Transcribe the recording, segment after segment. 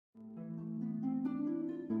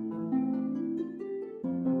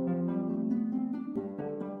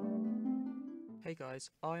guys,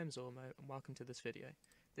 I am Zormo and welcome to this video.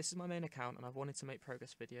 This is my main account and I've wanted to make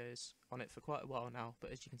progress videos on it for quite a while now,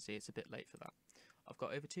 but as you can see it's a bit late for that. I've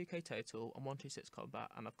got over 2k total on 126 combat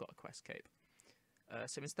and I've got a quest cape.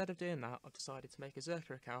 So instead of doing that, I've decided to make a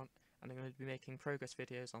Zerker account and I'm going to be making progress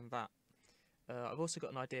videos on that. I've also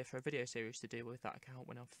got an idea for a video series to do with that account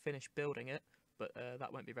when I've finished building it, but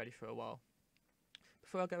that won't be ready for a while.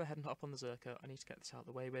 Before I go ahead and hop on the Zerker, I need to get this out of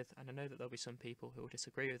the way with, and I know that there'll be some people who will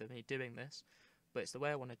disagree with me doing this, but it's the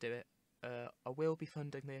way I want to do it. I will be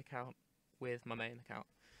funding the account with my main account.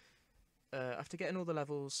 After getting all the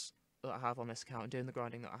levels that I have on this account and doing the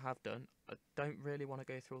grinding that I have done, I don't really want to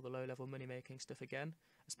go through all the low level money making stuff again,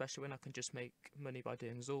 especially when I can just make money by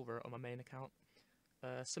doing Zormo on my main account.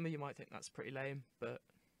 Some of you might think that's pretty lame, but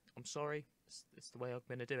I'm sorry, it's the way I'm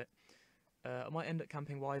going to do it. I might end up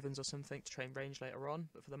camping wyverns or something to train range later on,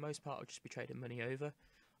 but for the most part I'll just be trading money over.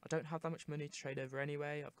 I don't have that much money to trade over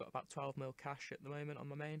anyway. I've got about 12 mil cash at the moment on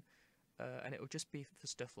my main, and it will just be for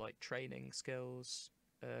stuff like training skills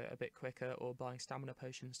a bit quicker or buying stamina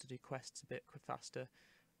potions to do quests a bit faster.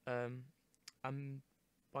 And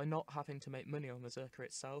by not having to make money on the Zerker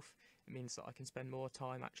itself, it means that I can spend more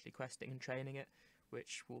time actually questing and training it,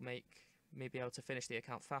 which will make me be able to finish the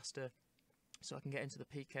account faster, so I can get into the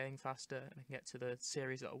PKing faster and I can get to the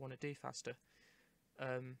series that I want to do faster.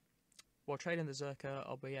 While trading the Zerker,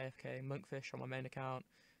 I'll be AFKing monkfish on my main account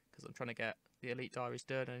because I'm trying to get the elite diaries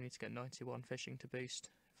done. I need to get 91 fishing to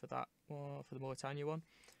boost for that, for the Mauritania one.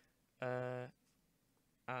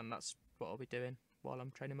 And that's what I'll be doing while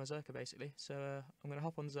I'm training my Zerker basically. So I'm going to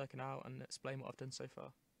hop on the Zerker now and explain what I've done so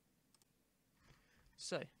far.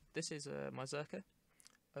 So this is my Zerker.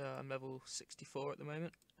 I'm level 64 at the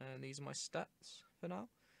moment, and these are my stats for now.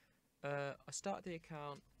 I started the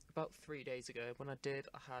account about 3 days ago. When I did,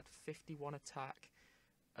 I had 51 attack,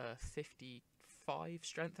 55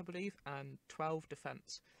 strength I believe, and 12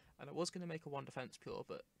 defense. And I was going to make a 1 defense pure,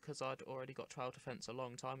 but because I'd already got 12 defense a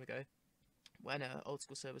long time ago, when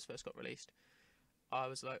Oldschool servers first got released, I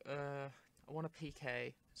was like, I want a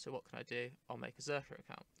PK, so what can I do? I'll make a Zerker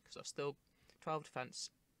account, because I've still 12 defense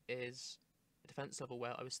is a defense level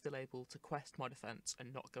where I was still able to quest my defense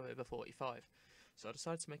and not go over 45. So I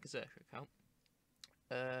decided to make a Zerker account.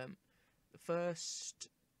 The first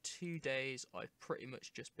 2 days I've pretty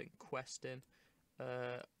much just been questing.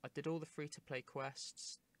 I did all the free-to-play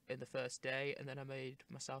quests in the first day, and then I made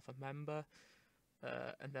myself a member,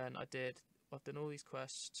 and then I've done all these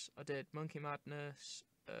quests. I did Monkey Madness,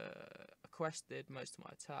 I quested most of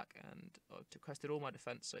my attack, and I've quested all my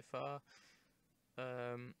defense so far.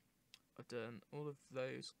 I've done all of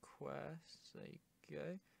those quests, there you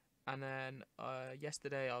go. And then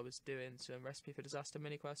yesterday I was doing some Recipe for Disaster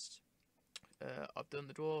mini quests. I've done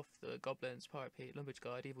the Dwarf, the Goblins, Pirate Pete, Lumberjack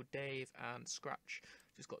Guide, Evil Dave and Scratch.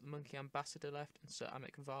 Just got the Monkey Ambassador left and Sir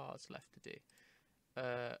Amic Vars left to do.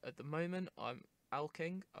 At the moment I'm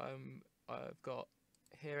alking. I've got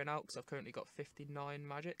here and out because I've currently got 59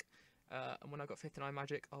 magic. And when I got 59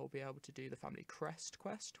 magic I'll be able to do the Family Crest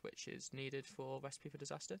quest, which is needed for Recipe for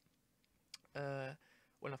Disaster.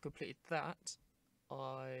 When I've completed that,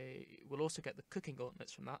 I will also get the cooking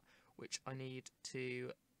gauntlets from that, which I need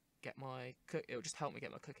to get my it will just help me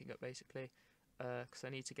get my cooking up basically, because I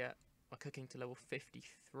need to get my cooking to level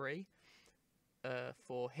 53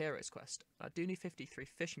 for Heroes Quest. I do need 53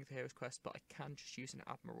 fishing for Heroes Quest, but I can just use an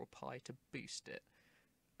Admiral Pie to boost it,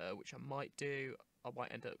 which I might do. I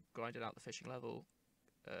might end up grinding out the fishing level.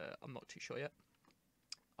 I'm not too sure yet.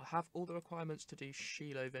 I have all the requirements to do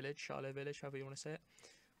Shiloh Village, however you want to say it.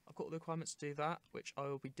 I've got all the requirements to do that, which I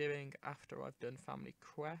will be doing after I've done Family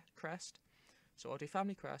Crest. So I'll do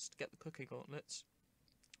Family Crest, get the cooking gauntlets,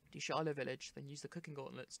 do Shiloh Village, then use the cooking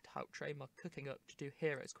gauntlets to help train my cooking up to do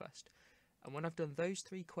Heroes Quest. And when I've done those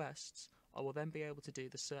 3 quests, I will then be able to do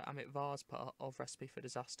the Sir Amic Vars part of Recipe for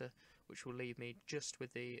Disaster, which will leave me just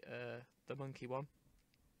with the monkey one,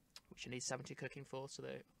 which I need 70 cooking for, so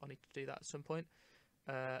I need to do that at some point.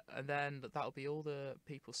 And then that'll be all the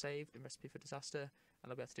people saved in Recipe for Disaster,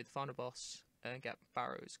 and I'll be able to do the final boss and get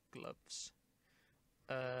Barrow's gloves.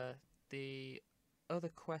 The other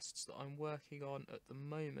quests that I'm working on at the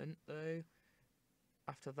moment, though,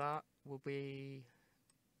 after that will be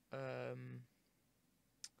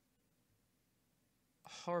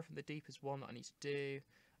Horror from the Deep is one that I need to do.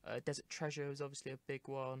 Desert Treasure is obviously a big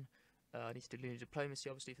one. I need to do Lunar Diplomacy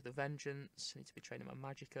obviously for the Vengeance. I need to be training my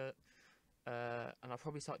magic up. And I'll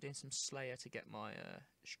probably start doing some Slayer to get my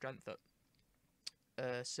strength up.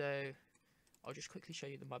 So I'll just quickly show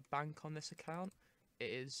you my bank on this account. It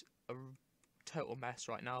is a total mess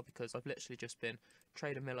right now because I've literally just been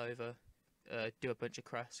trade a mill over, do a bunch of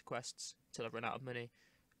quests till I've run out of money,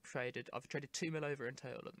 I've traded 2 mil over in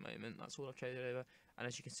total at the moment. That's all I've traded over, and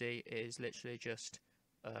as you can see, it is literally just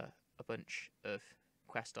a bunch of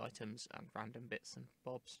quest items and random bits and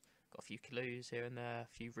bobs. Got a few clues here and there, a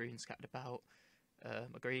few runes scattered about.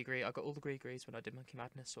 My gree. I got all the grees when I did Monkey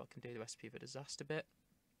Madness, so I can do the recipe for disaster bit.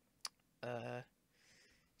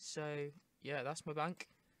 So yeah, that's my bank,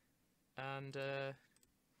 and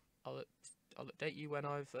I'll update you when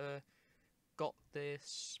I've got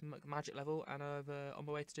this magic level and I'm on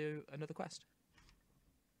my way to do another quest.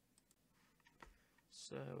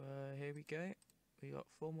 So here we go. We got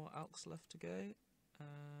 4 more alks left to go,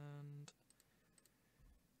 and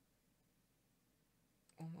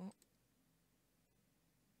 1 more.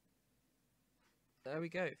 There we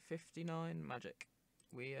go, 59 magic.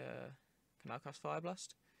 We can now cast Fire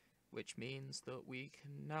Blast, which means that we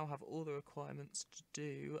can now have all the requirements to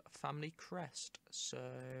do Family Crest. So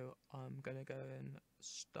I'm going to go and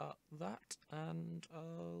start that, and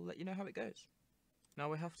I'll let you know how it goes.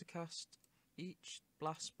 Now we have to cast each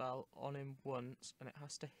blast spell on him once, and it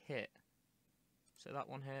has to hit. So that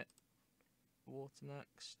one hit, water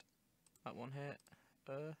next, that one hit,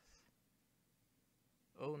 earth.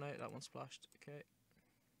 Oh no, that one splashed. Okay,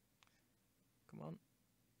 come on.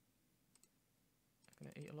 I'm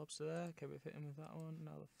gonna eat a lobster there. Okay, we've hit him with that one.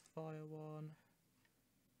 Now the fire one.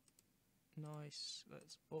 Nice.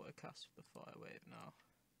 Let's auto cast the fire wave now.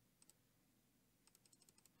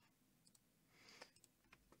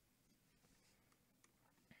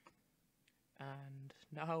 And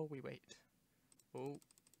now we wait. Oh,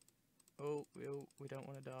 we don't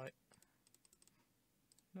want to die.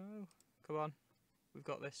 No, come on. We've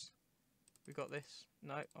got this. We got this.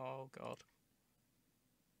 No. Oh god.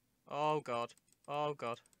 Oh god. Oh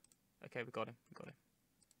god. Okay, we got him. We got him.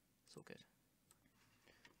 It's all good.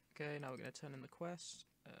 Okay, now we're going to turn in the quest.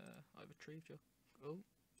 I've retrieved your. Oh,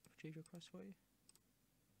 retrieved your quest for you.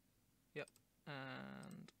 Yep.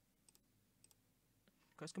 And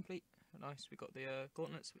quest complete. Nice. We got the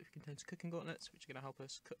gauntlets, which contains cooking gauntlets, which are going to help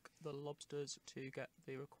us cook the lobsters to get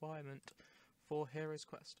the requirement for Hero's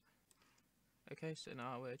Quest. Okay, so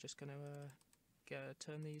now we're just going to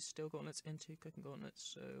turn these steel gauntlets into cooking gauntlets,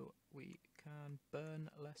 so we can burn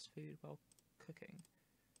less food while cooking.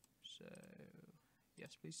 So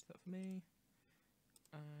yes, please do that for me.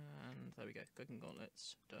 And there we go, cooking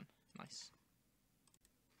gauntlets done. Nice.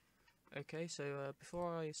 Okay, so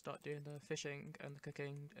before I start doing the fishing and the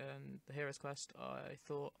cooking and the Hero's Quest, I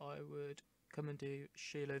thought I would come and do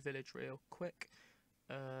Shiloh Village real quick.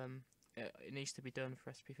 It needs to be done for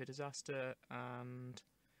Recipe for Disaster, and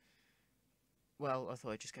well, I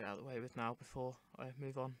thought I'd just get it out of the way with now before I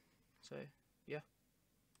move on. So yeah,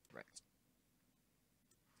 right.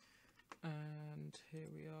 And here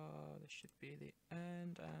we are, this should be the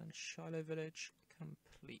end, and Shiloh Village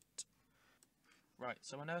complete. Right,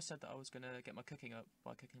 so I know I said that I was going to get my cooking up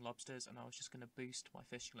by cooking lobsters, and I was just going to boost my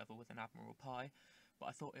fishing level with an Admiral Pie, but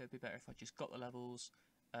I thought it would be better if I just got the levels,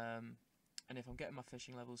 and if I'm getting my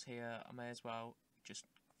fishing levels here, I may as well just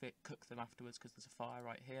cook them afterwards because there's a fire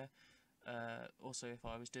right here. Also, if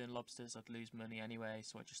I was doing lobsters, I'd lose money anyway,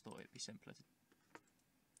 so I just thought it'd be simpler to...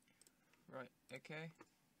 Right, okay.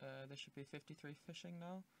 There should be 53 fishing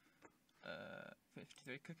now,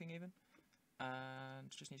 53 cooking even,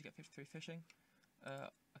 and just need to get 53 fishing.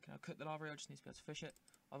 I can now cook the lava, I just need to be able to fish it.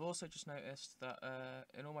 I've also just noticed that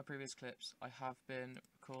in all my previous clips I have been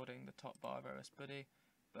recording the top bar of OS Buddy,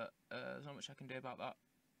 but there's not much I can do about that.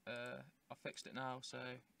 I've fixed it now, so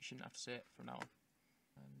you shouldn't have to see it from now on.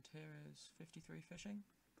 And here is 53 fishing.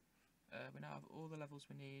 We now have all the levels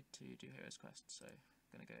we need to do Hero's Quest, so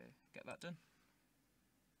I'm going to go get that done.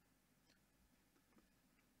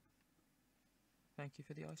 Thank you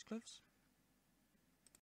for the ice cliffs.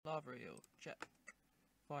 Lava eel, check.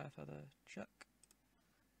 Fire feather, check.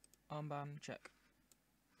 Armband, check.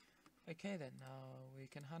 Okay then, now we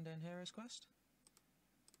can hand in Hero's Quest.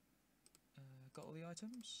 Got all the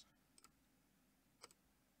items.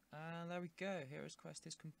 And there we go, Hero's Quest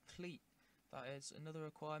is complete. That is another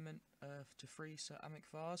requirement to free Sir Amic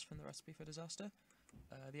Vars from the Recipe for Disaster.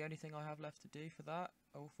 The only thing I have left to do for that,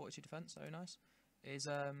 42 defense, very nice, is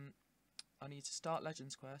I need to start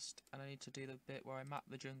Legends Quest, and I need to do the bit where I map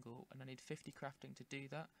the jungle, and I need 50 crafting to do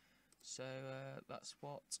that. So that's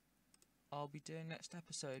what I'll be doing next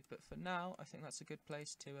episode, but for now I think that's a good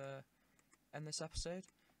place to end this episode.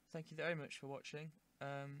 Thank you very much for watching.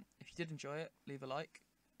 If you did enjoy it, leave a like.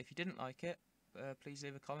 If you didn't like it, please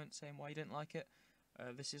leave a comment saying why you didn't like it.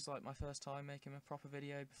 This is like my first time making a proper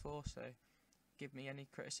video before, so give me any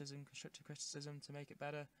criticism, constructive criticism to make it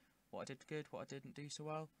better. What I did good, what I didn't do so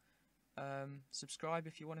well. Subscribe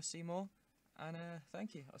if you want to see more, and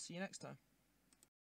thank you. I'll see you next time.